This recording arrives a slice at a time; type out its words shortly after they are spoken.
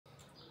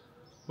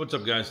What's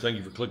up, guys? Thank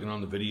you for clicking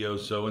on the video.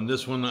 So in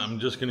this one,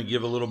 I'm just going to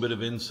give a little bit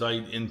of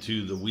insight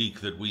into the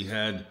week that we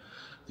had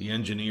the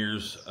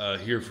engineers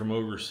here from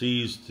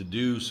overseas to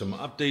do some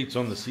updates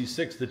on the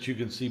C6 that you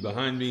can see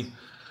behind me,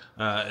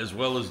 as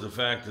well as the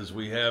fact as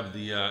we have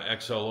the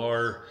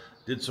XLR,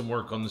 did some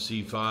work on the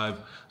C5.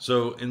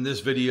 So in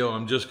this video,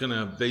 I'm just going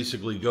to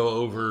basically go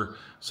over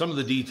some of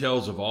the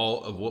details of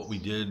all of what we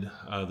did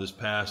this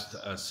past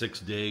 6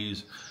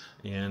 days.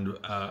 And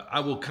I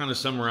will kind of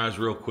summarize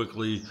real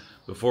quickly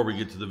before we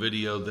get to the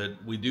video that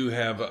we do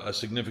have a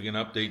significant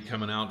update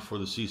coming out for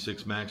the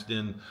C6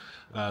 MaxDin.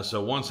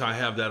 So once I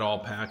have that all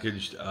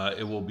packaged,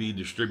 it will be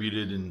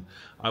distributed, and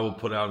I will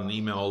put out an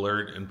email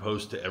alert and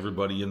post to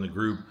everybody in the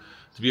group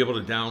to be able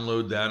to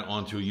download that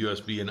onto a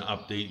USB and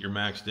update your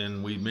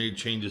MaxDin. We made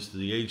changes to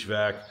the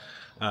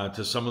HVAC,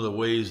 to some of the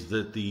ways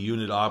that the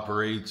unit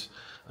operates.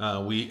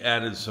 We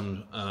added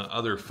some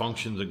other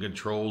functions and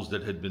controls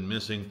that had been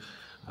missing.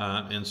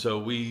 And so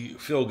we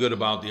feel good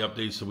about the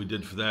updates that we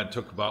did for that. It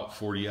took about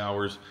 40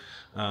 hours.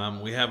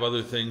 We have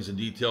other things and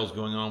details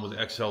going on with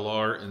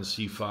XLR and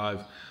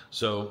C5.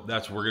 So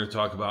that's what we're going to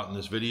talk about in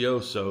this video.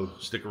 So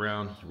stick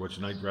around. You're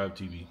watching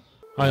KnightDriveTV.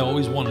 I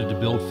always wanted to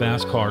build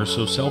fast cars,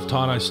 so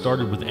self-taught I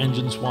started with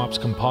engine swaps,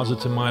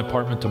 composites in my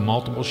apartment, to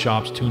multiple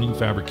shops, tuning,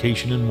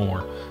 fabrication, and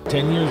more.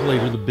 10 years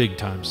later, the big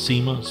time,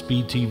 SEMA,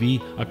 Speed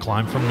TV, I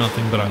climbed from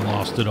nothing, but I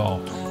lost it all.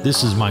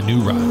 This is my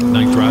new ride,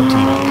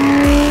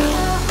 KnightDriveTV.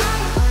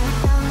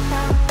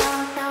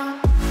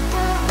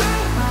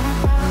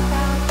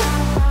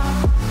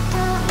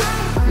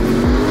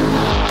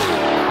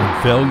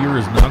 Failure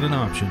is not an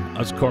option.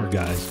 Us car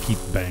guys keep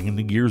banging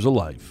the gears of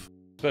life.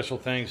 Special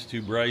thanks to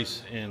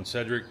Bryce and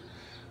Cedric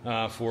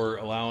for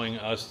allowing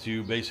us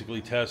to basically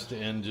test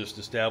and just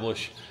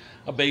establish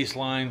a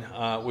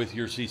baseline with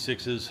your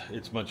C6s.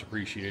 It's much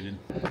appreciated.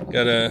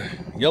 Got a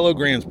yellow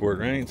Grand Sport,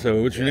 right?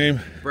 So what's your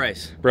name?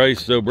 Bryce.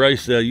 Bryce. So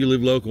Bryce, you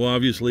live local,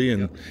 obviously,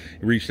 and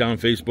you reached out on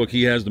Facebook.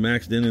 He has the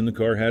MaxDin in the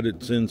car. Had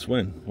it since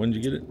when? When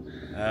did you get it?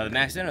 The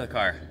MaxDin or the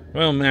car?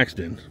 Well,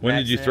 MaxDin. When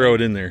did you throw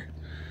it in there?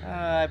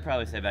 I'd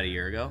probably say about a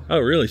year ago. Oh,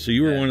 really? So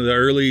you were one of the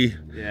early,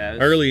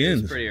 early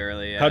ins. It was pretty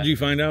early. Yeah. How'd you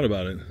find out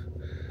about it?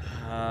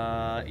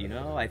 You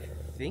know, I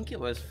think it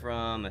was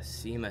from a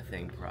SEMA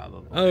thing,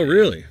 probably. Oh,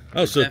 really?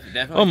 Oh, so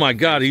oh my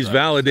God, he's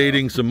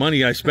validating some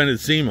money I spent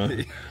at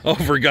SEMA. Oh,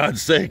 for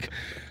God's sake,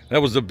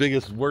 that was the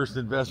biggest, worst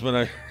investment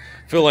I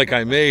feel like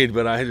I made,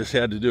 but I just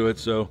had to do it.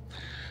 So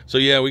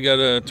yeah, we got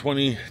a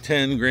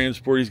 2010 Grand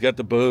Sport. He's got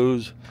the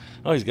Bose.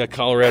 Oh, he's got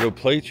Colorado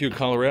plates. You're a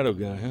Colorado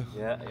guy, huh?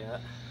 Yeah.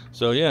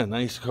 So yeah,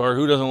 nice car.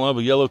 Who doesn't love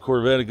a yellow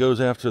Corvette? It goes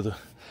after the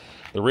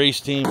race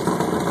team.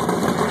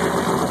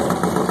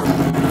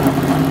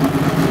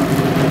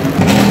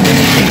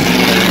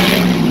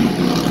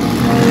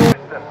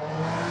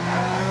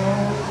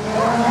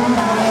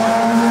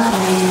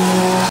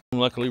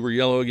 Luckily we're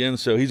yellow again,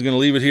 so he's going to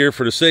leave it here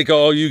for the sake of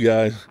all you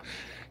guys.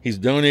 He's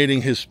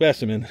donating his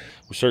specimen.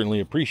 We certainly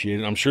appreciate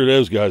it. I'm sure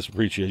those guys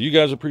appreciate it. You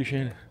guys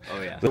appreciate it?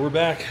 Oh yeah. So we're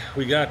back.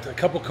 We got a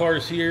couple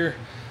cars here.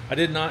 I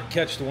did not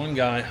catch the one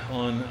guy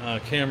on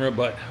camera,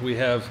 but we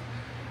have,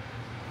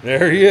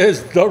 there he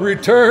is, the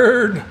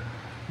return.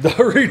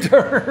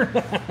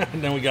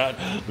 And then we got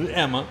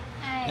Emma.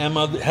 Hi.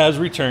 Emma has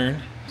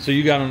returned. So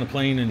you got on the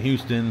plane in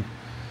Houston,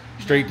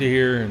 straight to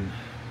here, and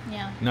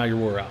now you're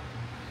wore out.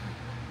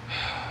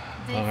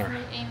 They flew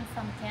in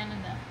from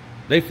Canada.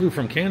 They flew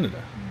from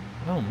Canada?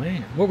 Mm-hmm. Oh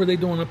man, what were they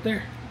doing up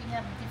there? We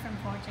have a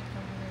different project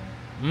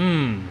over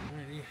there.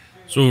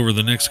 So over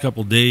the next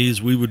couple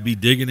days, we would be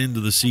digging into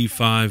the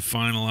C5,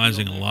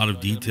 finalizing a lot of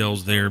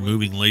details there,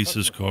 moving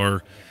Lace's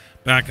car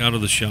back out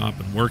of the shop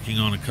and working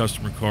on a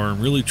customer car and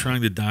really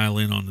trying to dial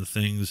in on the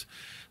things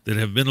that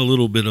have been a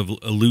little bit of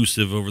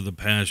elusive over the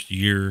past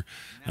year.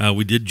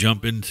 We did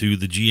jump into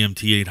the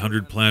GMT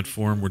 800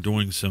 platform. We're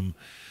doing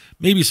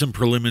maybe some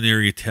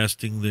preliminary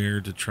testing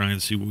there to try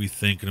and see what we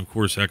think. And of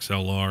course,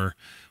 XLR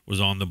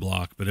was on the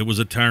block, but it was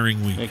a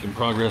tiring week. Making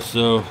progress.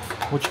 So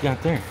what you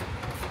got there?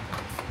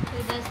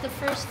 That's the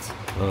first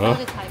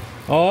prototype.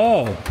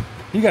 Oh,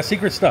 you got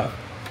secret stuff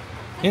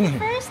in here.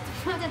 First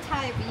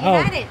prototype. You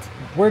got it.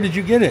 Where did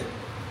you get it?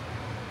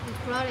 You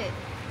brought it.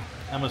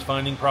 Emma's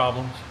finding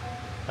problems.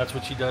 That's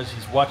what she does.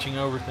 She's watching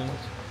over things.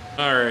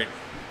 All right.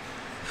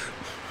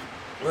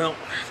 Well,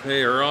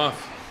 they are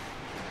off.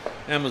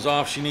 Emma's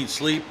off. She needs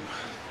sleep.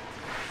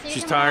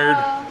 She's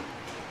tired.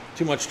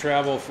 Too much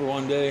travel for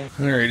one day.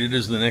 All right, it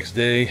is the next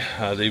day.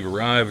 They've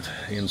arrived,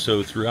 and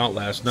so throughout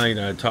last night,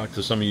 I talked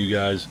to some of you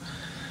guys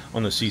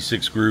on the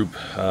C6 group,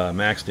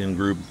 MaxDin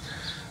group.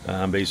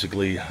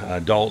 Basically,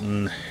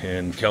 Dalton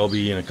and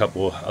Kelby and a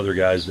couple of other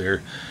guys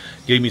there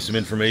gave me some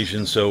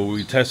information. So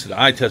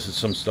I tested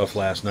some stuff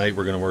last night.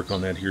 We're going to work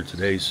on that here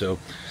today. So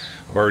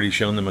I've already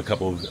shown them a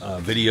couple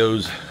of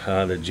videos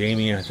that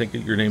Jamie, I think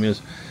that your name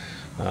is,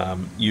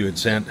 you had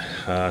sent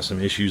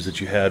some issues that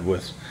you had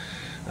with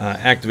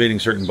activating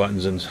certain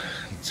buttons, and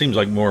it seems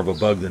like more of a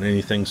bug than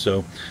anything.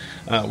 So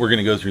we're going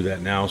to go through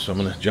that now. So I'm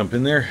going to jump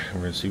in there and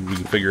we're going to see what we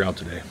can figure out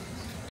today.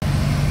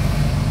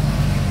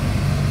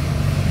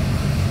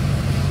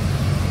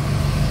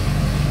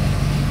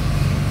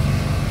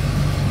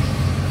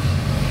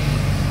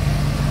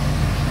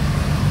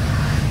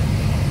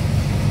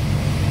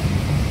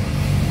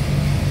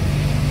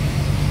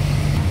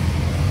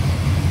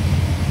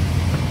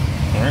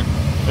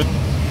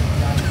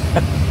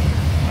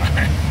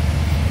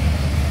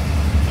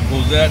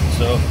 that,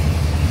 so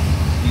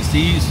he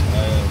sees.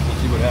 We'll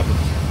see what happens.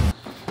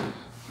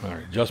 All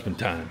right, adjustment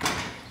time.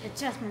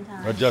 Adjustment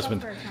time.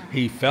 Adjustment. Supper time.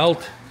 He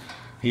felt,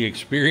 he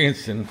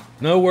experienced, and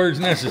no words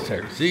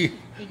necessary. See,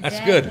 that's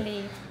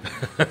good.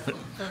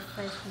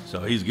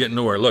 So he's getting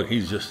to where, look,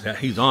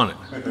 he's on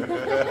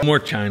it. More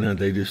China,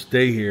 they just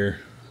stay here.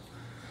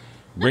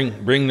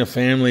 Bring the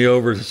family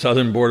over to the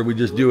southern border. We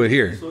just do it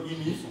here.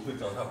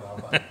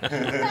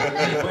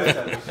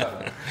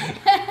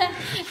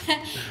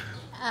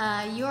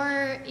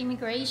 Your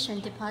immigration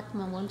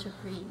department won't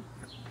agree.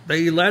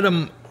 They let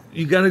them,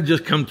 you got to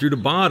just come through the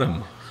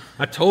bottom.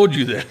 I told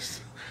you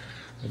this.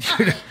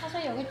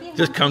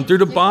 Just come through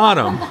the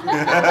bottom.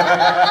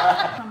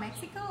 From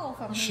Mexico or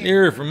from here?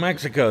 Here, from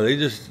Mexico. They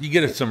just, you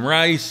get some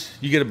rice,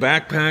 you get a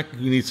backpack,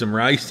 you need some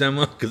rice,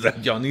 Emma, because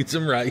y'all need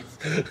some rice.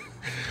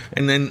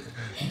 And then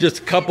just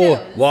a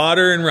couple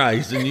water and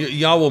rice, and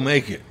y'all will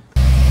make it.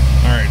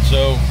 All right,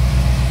 so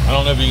I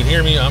don't know if you can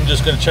hear me. I'm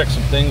just going to check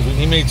some things.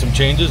 He made some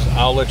changes.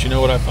 I'll let you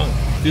know what I found.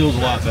 Feels a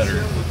lot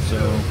better. So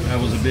that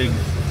was a big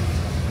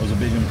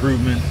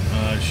improvement.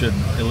 Should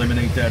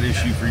eliminate that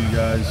issue for you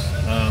guys.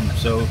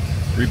 So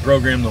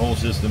reprogram the whole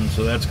system.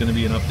 So that's going to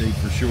be an update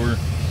for sure.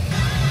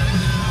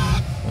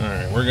 All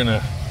right, we're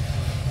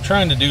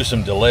trying to do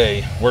some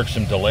delay, work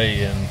some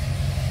delay in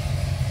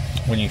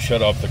when you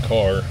shut off the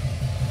car.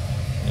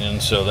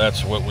 And so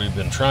that's what we've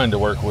been trying to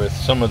work with,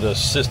 some of the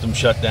system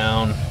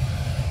shutdown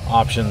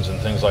options and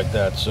things like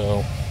that.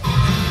 So I'm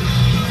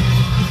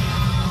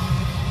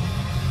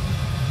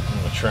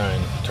going to try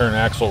and turn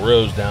axle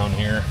rows down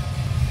here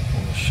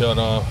on the shut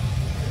off.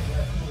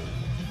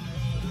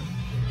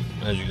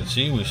 As you can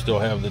see, we still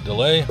have the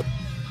delay.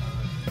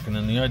 And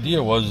then the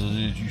idea was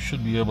is you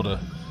should be able to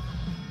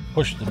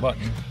push the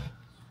button.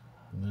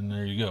 And then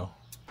there you go.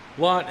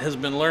 A lot has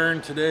been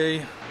learned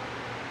today.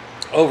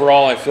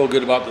 Overall, I feel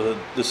good about the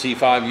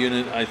C5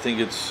 unit. I think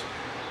it's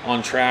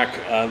on track.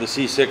 The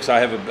C6,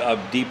 I have a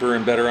deeper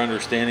and better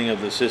understanding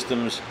of the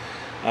systems,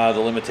 the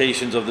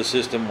limitations of the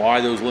system,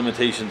 why those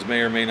limitations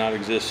may or may not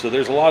exist. So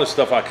there's a lot of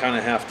stuff I kind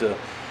of have to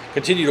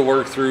continue to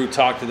work through,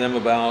 talk to them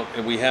about,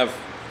 and we have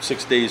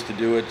 6 days to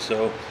do it.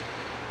 So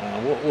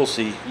we'll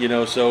see. You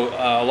know, so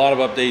a lot of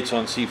updates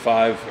on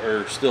C5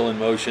 are still in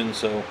motion.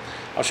 So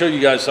I'll show you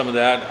guys some of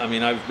that. I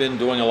mean, I've been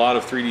doing a lot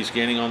of 3D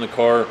scanning on the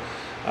car.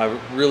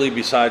 Really,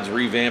 besides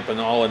revamping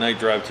all of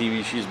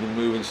KnightDriveTV, she's been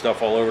moving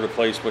stuff all over the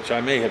place, which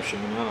I may have shown.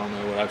 I don't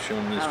know what I've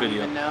shown in this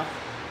video. Even know.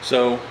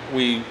 So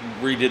we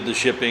redid the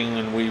shipping,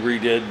 and we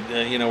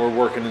redid, you know, we're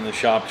working in the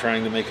shop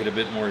trying to make it a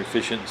bit more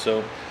efficient.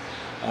 So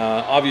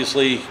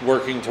obviously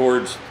working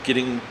towards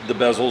getting the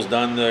bezels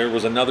done. There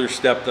was another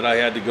step that I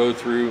had to go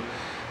through.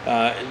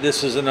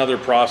 This is another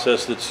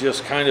process that's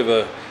just kind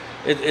of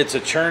it's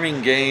a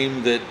churning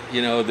game that,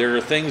 you know, there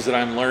are things that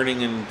I'm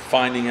learning and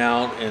finding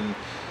out, and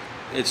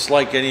it's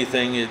like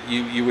anything.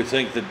 You would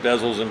think that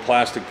bezels and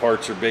plastic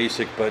parts are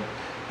basic, but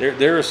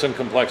there are some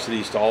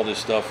complexities to all this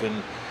stuff.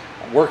 And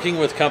working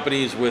with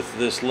companies with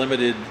this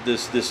limited,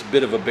 this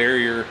bit of a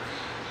barrier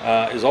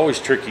is always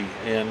tricky.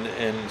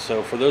 And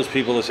so for those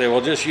people that say, well,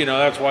 just, you know,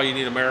 that's why you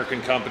need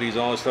American companies,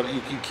 all this stuff.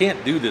 You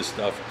can't do this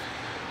stuff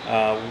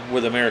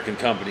with American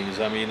companies.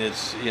 I mean,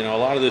 it's, you know, a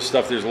lot of this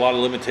stuff, there's a lot of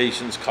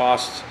limitations,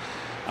 costs.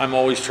 I'm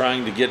always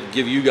trying to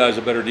give you guys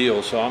a better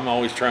deal, so I'm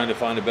always trying to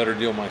find a better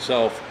deal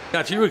myself.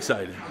 Got you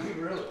excited. I'm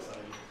real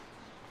excited.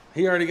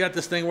 He already got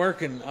this thing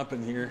working up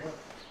in here.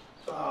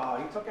 Oh,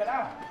 he took it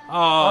out.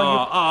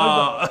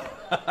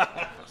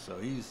 So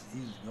he's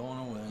going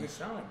away. It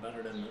sounded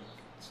better than the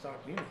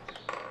stock unit.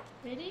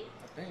 Really?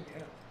 I think,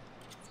 yeah.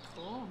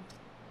 Cool.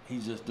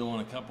 He's just doing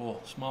a couple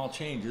small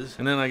changes,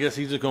 and then I guess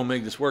he's just gonna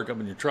make this work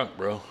up in your truck,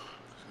 bro.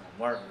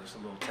 Mark, just a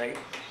little tape.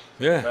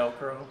 Yeah.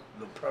 Velcro,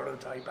 the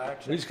prototype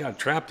action. We just gotta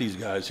trap these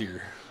guys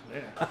here.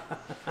 Yeah.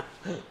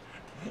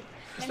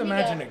 Just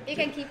imagine it. You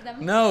can keep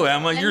them. No,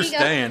 Emma, Let you're me go.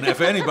 staying. If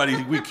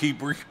anybody, we're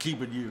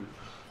keeping you.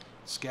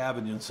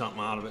 Scavenging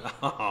something out of it.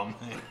 Oh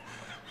man,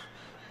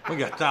 we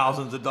got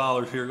thousands of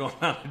dollars here going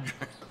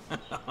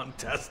on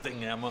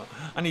testing, Emma.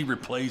 I need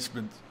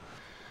replacements.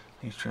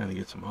 He's trying to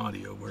get some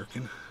audio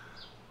working.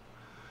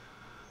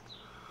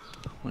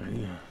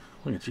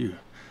 Look at you.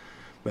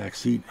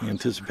 Backseat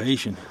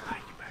anticipation.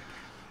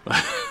 Well,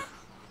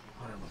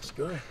 it looks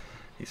good.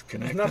 He's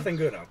connected. There's nothing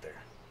good out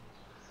there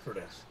for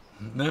this.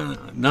 No,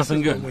 nothing This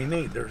is good. what we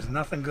need. There's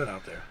nothing good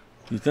out there.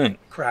 You think?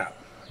 Crap.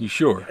 You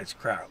sure? It's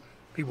crap.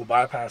 People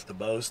bypass the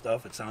Bose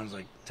stuff. It sounds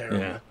like terrible.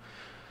 Yeah.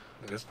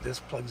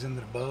 This plugs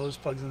into the Bose,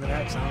 plugs into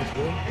that. Sounds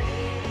good.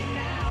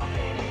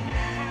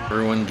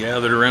 Everyone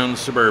gathered around the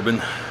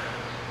Suburban.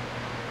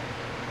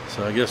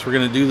 So I guess we're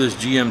gonna do this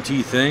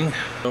GMT thing.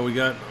 So we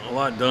got a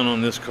lot done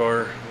on this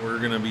car. We're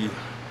gonna be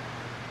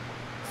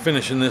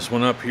finishing this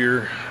one up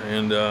here,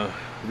 and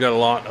we've got a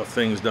lot of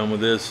things done with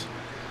this.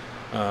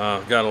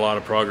 Got a lot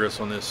of progress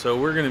on this, so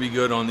we're gonna be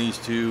good on these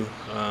two.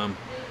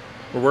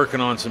 We're working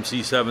on some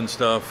C7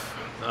 stuff,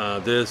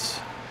 this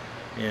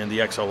and the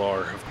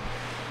XLR.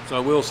 So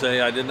I will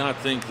say I did not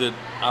think that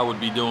I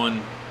would be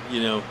doing,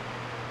 you know,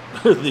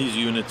 these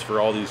units for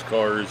all these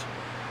cars.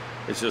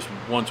 it's just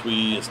once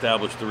we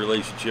established the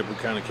relationship, we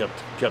kind of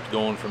kept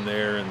going from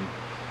there. And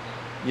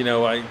you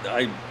know,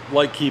 I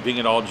like keeping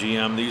it all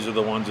GM. These are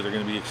the ones that are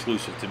going to be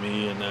exclusive to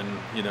me, and then,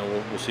 you know,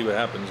 we'll see what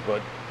happens.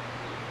 But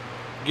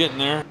getting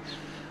there.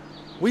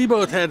 We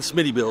both had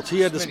Smitty builds. He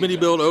had the Smitty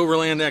build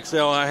Overland XL.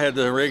 I had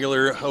the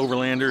regular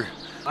Overlander.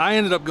 I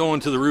ended up going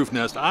to the Roof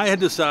Nest. I had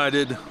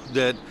decided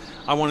that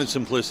I wanted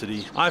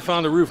simplicity. I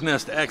found a Roof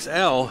Nest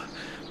XL,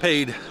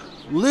 paid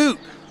loot.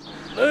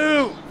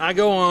 I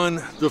go on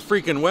the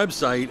freaking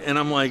website and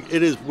I'm like,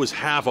 was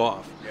half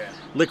off.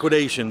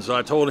 Liquidation. So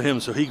I told him,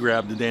 so he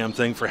grabbed the damn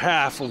thing for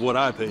half of what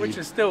I paid. Which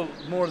is still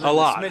more than a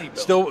lot. The Smitty build.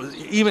 Still,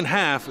 even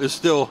half is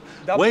still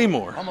Double, way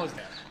more. Almost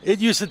half. It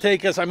used to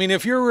take us, I mean,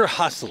 if you were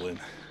hustling,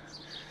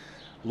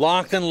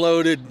 locked and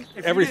loaded,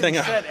 everything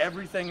up. Set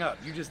everything up.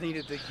 You just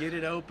needed to get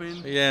it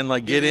open. Yeah, and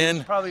like get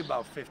in. Probably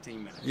about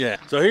 15 minutes. Yeah.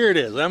 So here it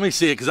is. Let me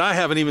see it, because I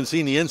haven't even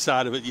seen the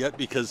inside of it yet,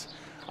 because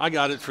I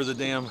got it for the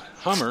damn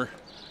Hummer.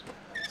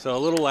 So a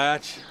little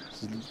latch,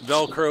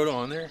 Velcroed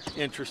on there.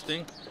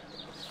 Interesting.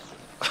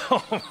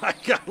 Oh my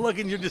God! Look,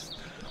 and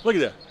look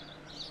at that.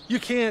 You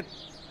can't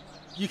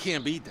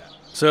beat that.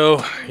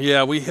 So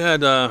yeah, we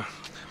got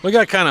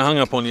kind of hung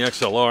up on the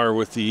XLR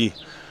with the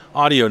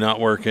audio not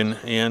working,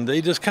 and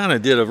they just kind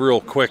of did a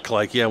real quick,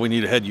 like, yeah, we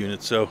need a head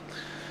unit. So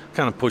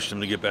kind of pushed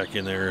them to get back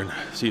in there and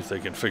see if they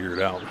can figure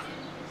it out.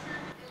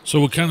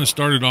 So it kind of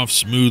started off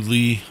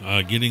smoothly,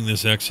 getting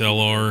this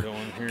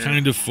XLR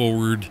kind of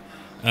forward.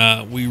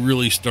 We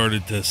really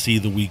started to see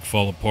the week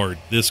fall apart.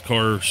 This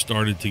car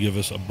started to give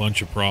us a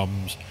bunch of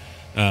problems.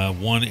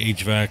 One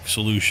HVAC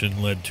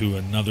solution led to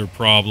another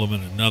problem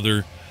and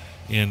another,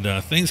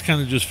 and things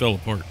kind of just fell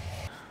apart.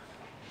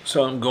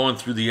 So I'm going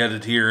through the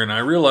edit here, and I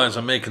realize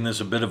I'm making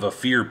this a bit of a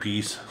fear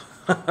piece.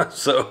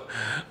 So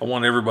I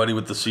want everybody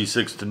with the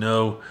C6 to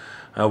know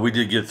we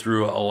did get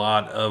through a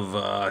lot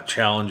of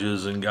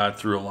challenges and got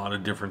through a lot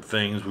of different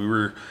things. We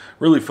were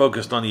really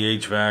focused on the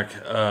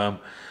HVAC,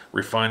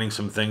 refining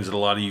some things that a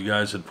lot of you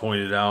guys had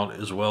pointed out,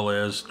 as well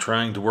as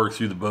trying to work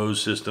through the Bose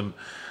system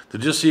to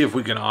just see if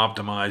we can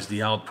optimize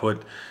the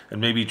output and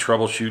maybe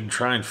troubleshoot and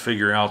try and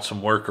figure out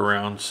some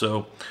workarounds.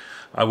 So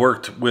I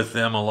worked with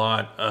them a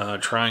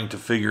lot, trying to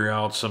figure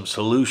out some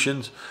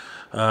solutions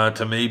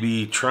to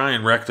maybe try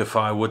and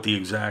rectify what the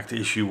exact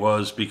issue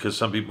was, because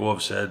some people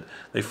have said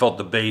they felt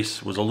the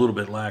bass was a little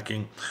bit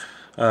lacking.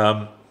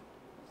 So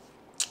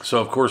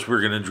of course we're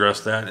going to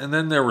address that. And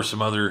then there were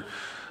some other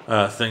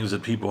things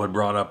that people had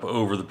brought up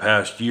over the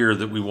past year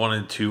that we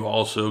wanted to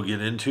also get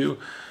into,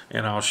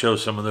 and I'll show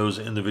some of those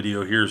in the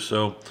video here.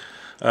 So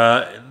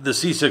the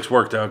C6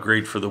 worked out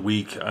great for the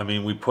week. I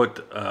mean, we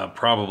put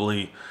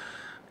probably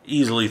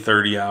easily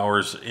 30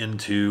 hours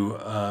into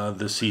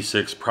the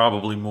C6,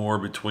 probably more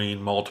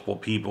between multiple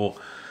people,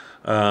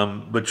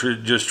 but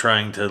just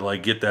trying to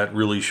like get that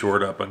really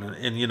short up,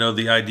 and you know,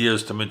 the idea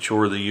is to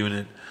mature the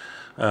unit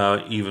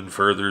even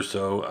further.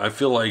 So I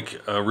feel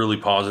like really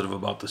positive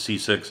about the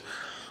C6.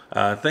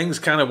 Things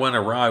kind of went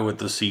awry with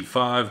the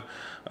C5.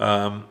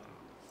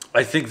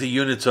 I think the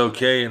unit's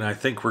okay, and I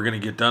think we're going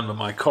to get done. But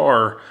my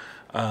car,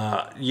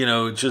 you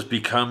know, it just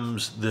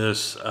becomes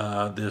this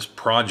this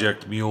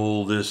project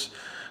mule, this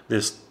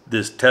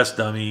test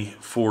dummy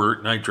for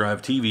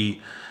KnightDriveTV,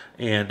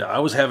 and I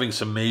was having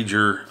some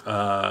major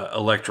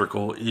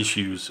electrical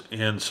issues,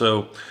 and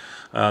so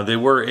they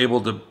were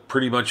able to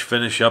pretty much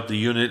finish up the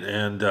unit,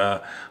 and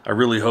I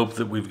really hope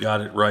that we've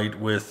got it right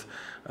with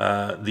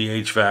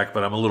the HVAC,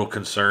 but I'm a little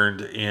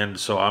concerned, and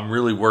so I'm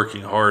really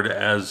working hard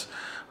as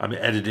I'm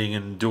editing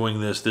and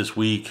doing this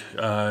week.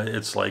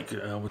 It's like,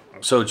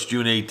 so it's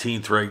June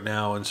 18th right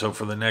now, and so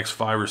for the next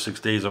 5 or 6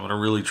 days, I'm going to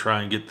really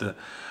try and get the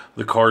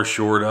car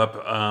shored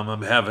up.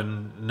 I'm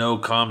having no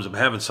comms. I'm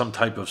having some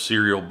type of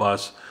serial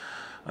bus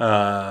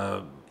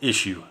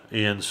issue,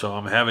 and so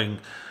I'm having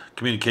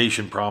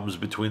communication problems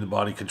between the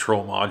body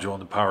control module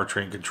and the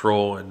powertrain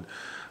control, and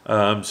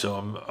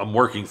so I'm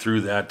working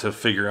through that to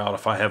figure out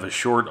if I have a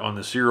short on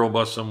the serial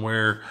bus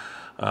somewhere,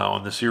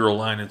 on the serial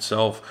line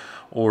itself,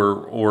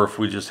 or if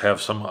we just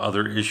have some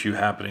other issue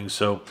happening.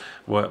 So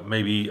what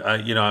maybe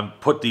you know, I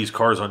put these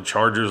cars on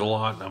chargers a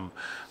lot, and I'm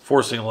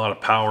forcing a lot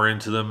of power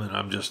into them, and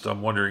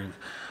I'm wondering,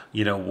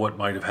 you know, what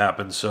might have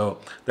happened. So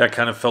that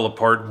kind of fell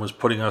apart and was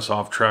putting us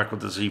off track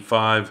with the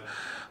Z5.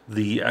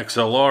 The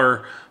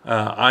XLR,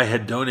 I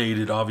had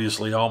donated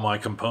obviously all my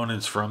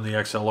components from the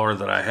XLR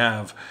that I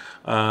have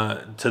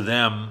to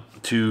them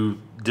to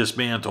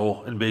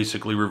dismantle and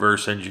basically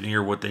reverse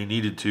engineer what they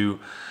needed to.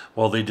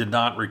 Well, they did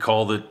not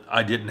recall that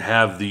I didn't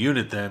have the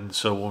unit then.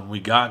 So when we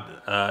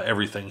got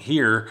everything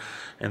here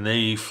and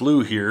they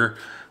flew here,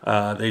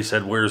 they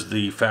said, "Where's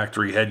the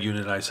factory head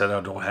unit?" I said, "I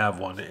don't have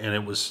one," and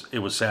it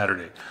was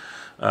Saturday.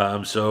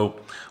 So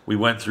we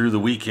went through the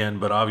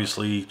weekend, but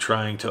obviously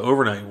trying to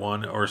overnight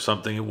one or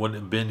something, it wouldn't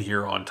have been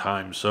here on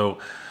time. So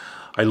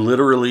I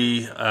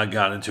literally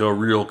got into a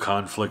real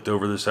conflict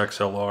over this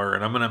XLR,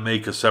 and I'm going to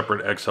make a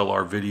separate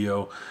XLR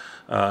video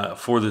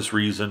for this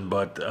reason.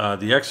 But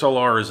the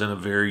XLR is in a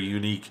very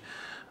unique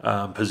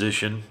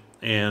position.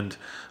 And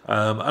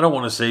I don't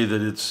want to say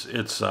that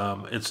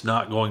it's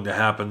not going to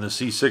happen. The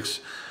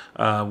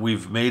C6,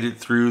 we've made it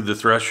through the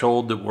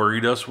threshold that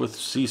worried us with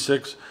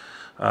C6.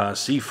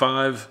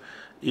 C5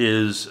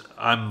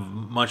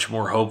 I'm much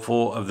more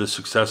hopeful of the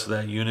success of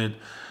that unit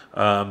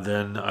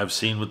than I've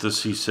seen with the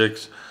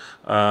C6.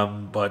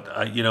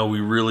 But you know,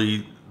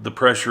 the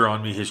pressure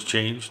on me has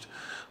changed.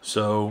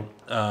 So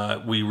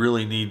we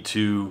really need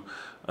to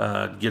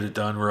get it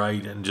done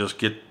right and just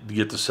get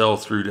the sell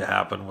through to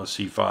happen with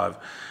C5.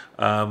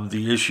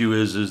 The issue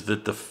is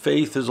that the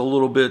faith is a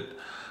little bit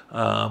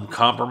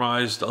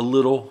compromised a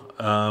little.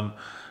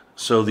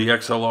 So the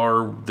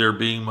XLR, they're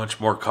being much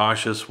more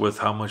cautious with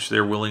how much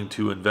they're willing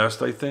to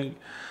invest, I think.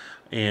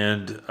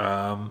 And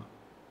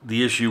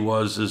the issue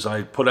is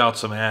I put out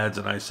some ads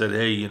and I said,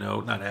 hey, you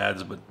know, not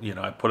ads, but, you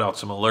know, I put out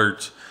some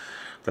alerts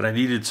that I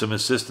needed some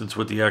assistance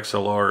with the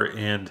XLR.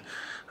 And,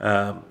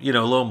 you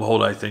know, lo and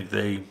behold, I think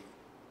they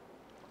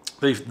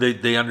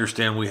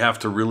understand we have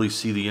to really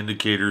see the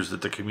indicators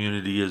that the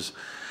community is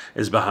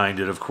behind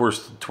it. Of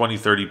course, 20,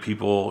 30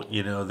 people,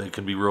 you know, they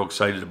can be real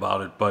excited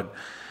about it, but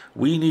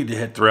we need to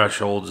hit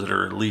thresholds that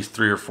are at least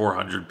 300 or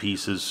 400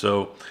 pieces.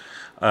 So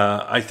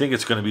I think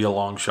it's going to be a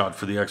long shot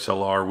for the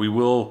XLR. We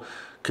will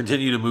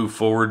continue to move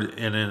forward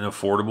in an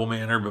affordable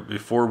manner, but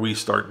before we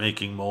start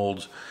making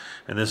molds,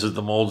 and this is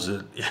the molds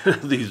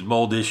that these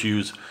mold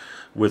issues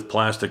with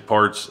plastic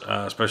parts,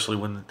 especially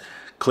when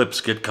clips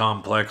get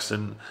complex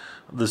and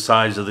the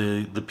size of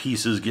the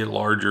pieces get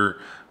larger,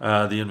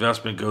 the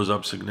investment goes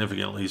up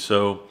significantly.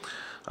 So,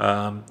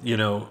 you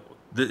know,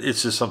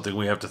 it's just something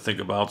we have to think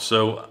about.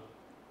 So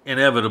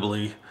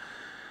inevitably,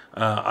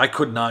 I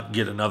could not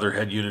get another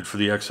head unit for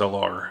the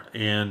XLR.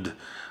 And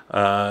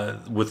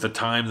with the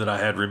time that I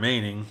had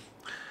remaining,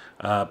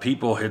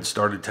 people had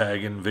started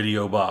tagging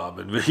Video Bob.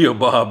 And Video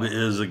Bob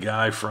is a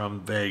guy from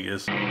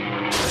Vegas.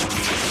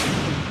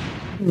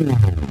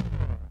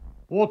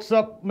 What's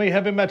up, me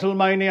heavy metal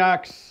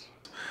maniacs?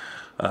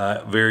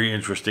 Very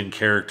interesting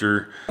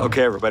character.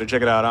 Okay, everybody,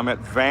 check it out. I'm at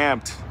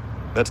Vamped.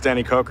 That's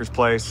Danny Coker's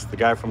place, the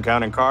guy from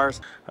Counting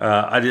Cars.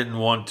 I didn't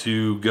want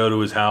to go to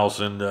his house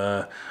and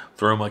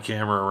throw my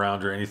camera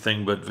around or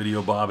anything, but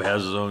Video Bob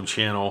has his own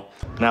channel.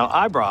 Now,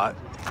 I brought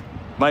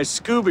my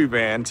Scooby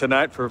van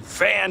tonight for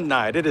Van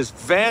Night. It is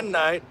Van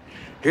Night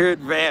here at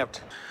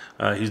Vamped.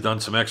 He's done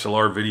some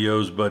XLR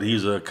videos, but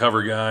he's a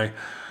cover guy,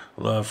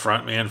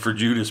 frontman for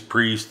Judas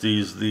Priest.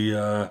 He's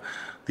the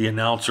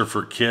announcer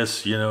for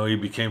Kiss. You know, he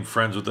became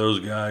friends with those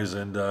guys,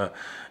 and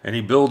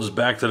he builds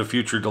Back to the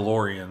Future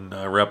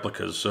DeLorean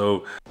replicas.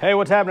 So, Hey,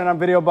 what's happening? I'm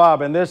Video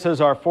Bob, and this is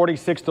our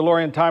 46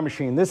 DeLorean time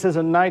machine. This is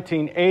a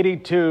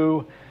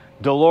 1982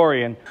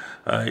 DeLorean.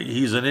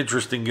 He's an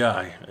interesting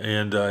guy,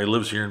 and he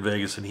lives here in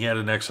Vegas, and he had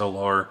an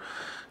XLR,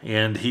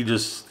 and he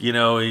just, you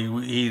know,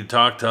 he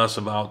talked to us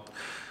about,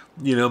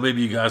 you know,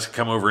 maybe you guys could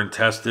come over and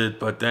test it,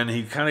 but then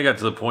he kind of got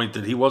to the point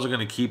that he wasn't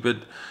going to keep it.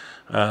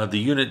 The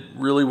unit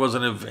really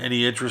wasn't of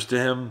any interest to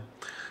him.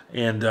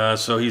 And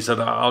so he said,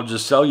 I'll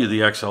just sell you the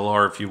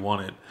XLR if you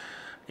want it.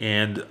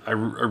 And I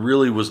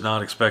really was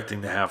not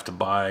expecting to have to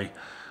buy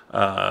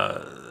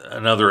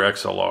another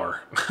XLR.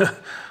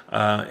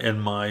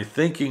 And my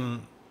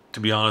thinking,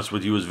 to be honest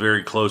with you, was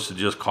very close to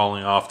just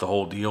calling off the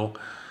whole deal.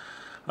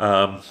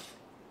 I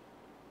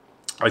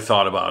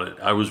thought about it.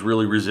 I was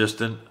really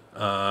resistant.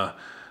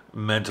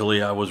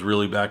 Mentally, I was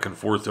really back and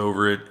forth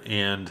over it.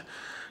 And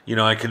you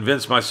know, I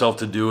convinced myself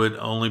to do it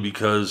only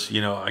because,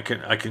 you know, I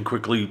can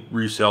quickly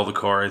resell the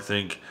car. I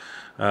think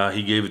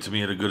he gave it to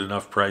me at a good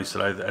enough price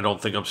that I don't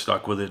think I'm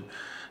stuck with it.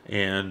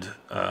 And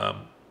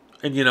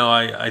you know,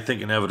 I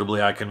think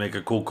inevitably I can make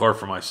a cool car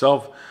for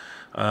myself,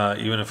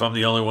 even if I'm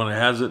the only one that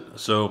has it.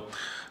 So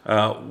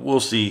we'll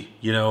see.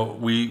 You know,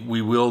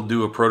 we will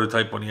do a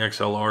prototype on the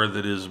XLR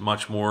that is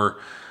much more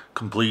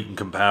complete and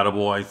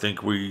compatible. I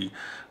think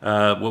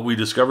what we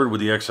discovered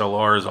with the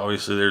XLR is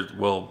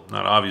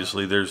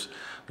obviously there's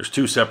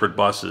two separate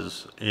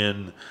buses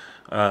in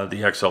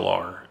the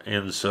XLR,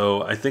 and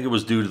so I think it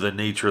was due to the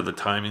nature of the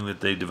timing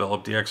that they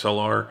developed the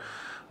XLR.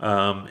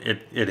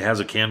 It has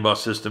a CAN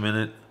bus system in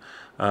it,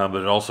 but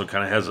it also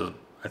kind of has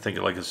I think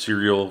like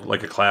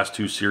a class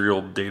 2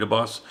 serial data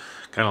bus,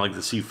 kind of like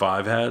the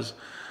C5 has.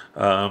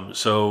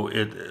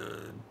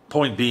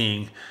 Point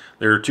being,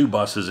 there are two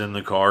buses in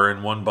the car,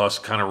 and one bus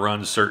kind of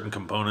runs certain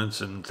components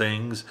and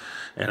things,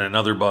 and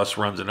another bus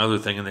runs another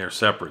thing, and they're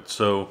separate.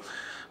 So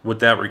what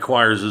that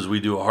requires is we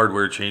do a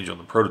hardware change on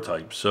the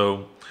prototype.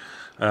 So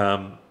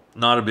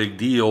not a big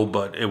deal,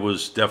 but it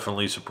was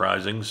definitely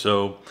surprising.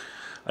 So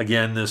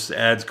again, this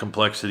adds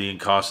complexity and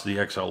cost to the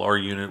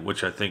XLR unit,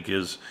 which I think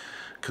is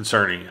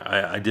concerning.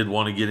 I did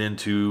want to get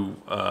into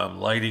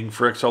lighting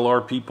for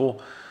XLR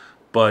people,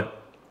 but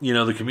you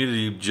know, the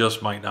community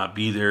just might not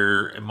be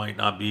there. It might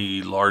not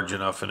be large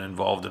enough and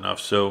involved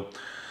enough. So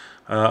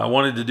I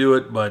wanted to do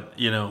it, but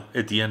you know,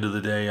 at the end of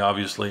the day,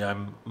 obviously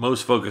I'm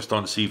most focused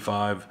on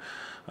C5.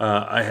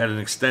 I had an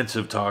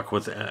extensive talk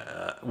with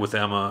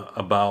Emma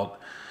about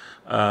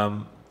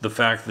the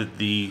fact that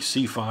the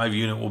C5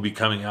 unit will be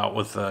coming out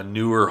with a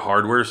newer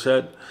hardware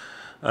set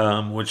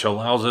which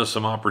allows us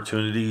some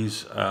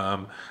opportunities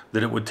that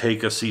it would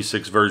take a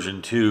C6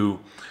 version 2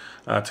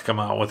 to come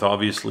out with,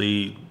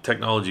 obviously,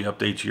 technology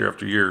updates year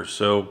after year.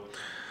 So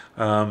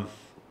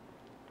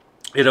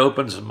it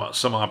opens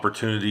some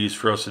opportunities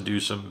for us to do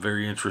some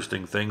very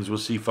interesting things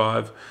with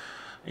C5.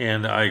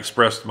 And I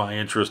expressed my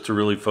interest to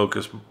really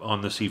focus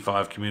on the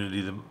C5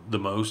 community the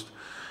most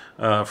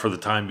for the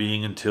time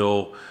being,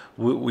 until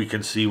we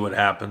can see what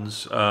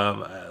happens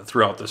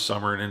throughout the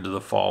summer and into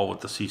the fall with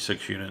the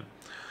C6 unit.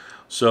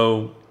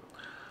 So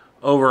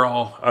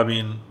overall, I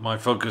mean, my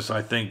focus,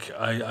 I think,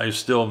 I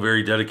still am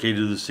very dedicated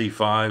to the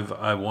C5.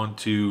 I want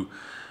to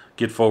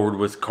get forward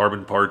with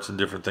carbon parts and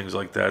different things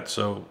like that.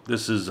 So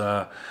this is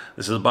about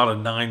a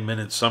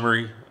 9-minute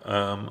summary.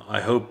 I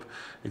hope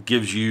it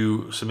gives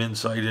you some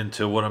insight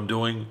into what I'm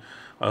doing.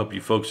 I hope you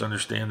folks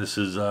understand this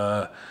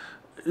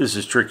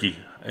is tricky,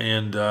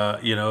 and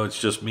you know, it's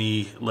just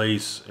me,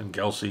 Lace, and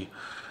Kelsey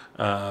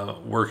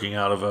working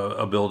out of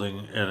a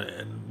building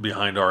and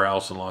behind our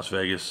house in Las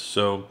Vegas.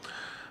 So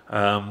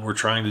we're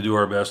trying to do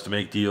our best to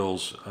make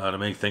deals, to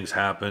make things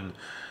happen,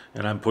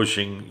 and I'm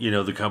pushing, you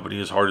know, the company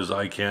as hard as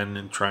I can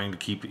and trying to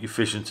keep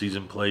efficiencies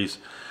in place,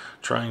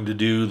 trying to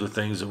do the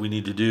things that we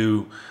need to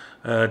do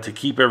to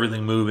keep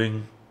everything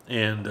moving,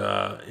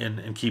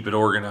 and keep it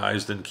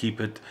organized and keep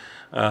it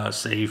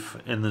safe,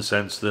 in the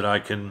sense that I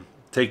can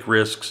take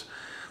risks,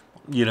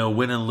 you know,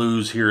 win and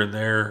lose here and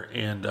there,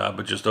 and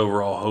but just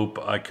overall hope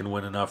I can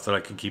win enough that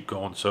I can keep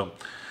going. So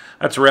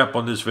that's a wrap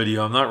on this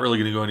video. I'm not really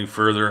going to go any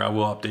further. I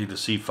will update the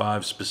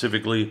C5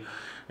 specifically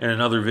in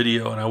another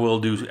video, and I will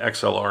do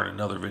XLR in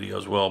another video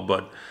as well.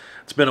 But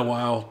it's been a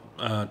while,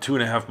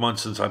 2.5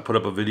 months since I put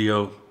up a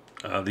video.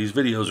 These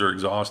videos are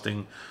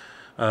exhausting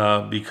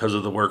because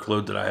of the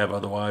workload that I have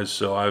otherwise.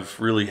 So I've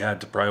really had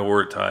to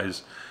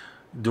prioritize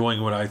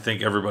doing what I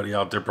think everybody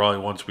out there probably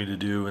wants me to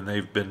do, and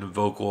they've been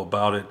vocal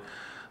about it.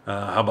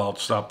 How about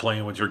stop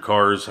playing with your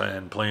cars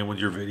and playing with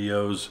your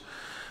videos,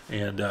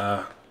 and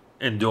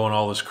doing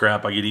all this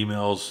crap? I get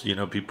emails, you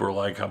know, people are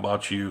like, how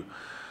about you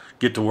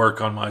get to work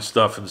on my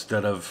stuff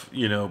instead of,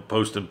 you know,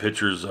 posting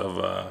pictures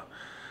of,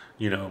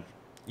 you know,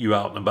 you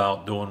out and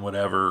about doing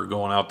whatever,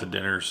 going out to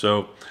dinner.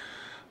 So,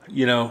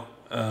 you know,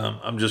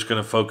 I'm just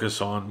going to focus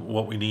on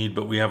what we need,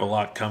 but we have a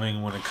lot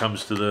coming when it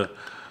comes to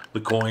the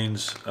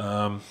coins.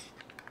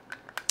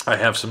 I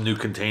have some new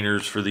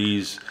containers for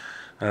these.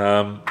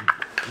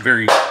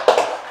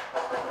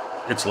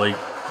 It's late.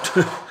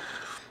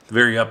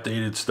 Very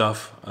updated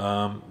stuff.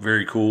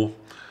 Very cool.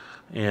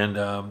 And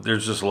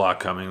there's just a lot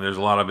coming. There's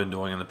a lot I've been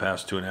doing in the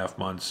past 2.5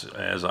 months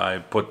as I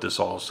put this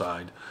all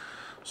aside.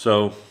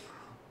 So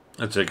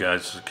that's it,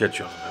 guys. Catch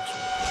you on the next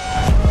one.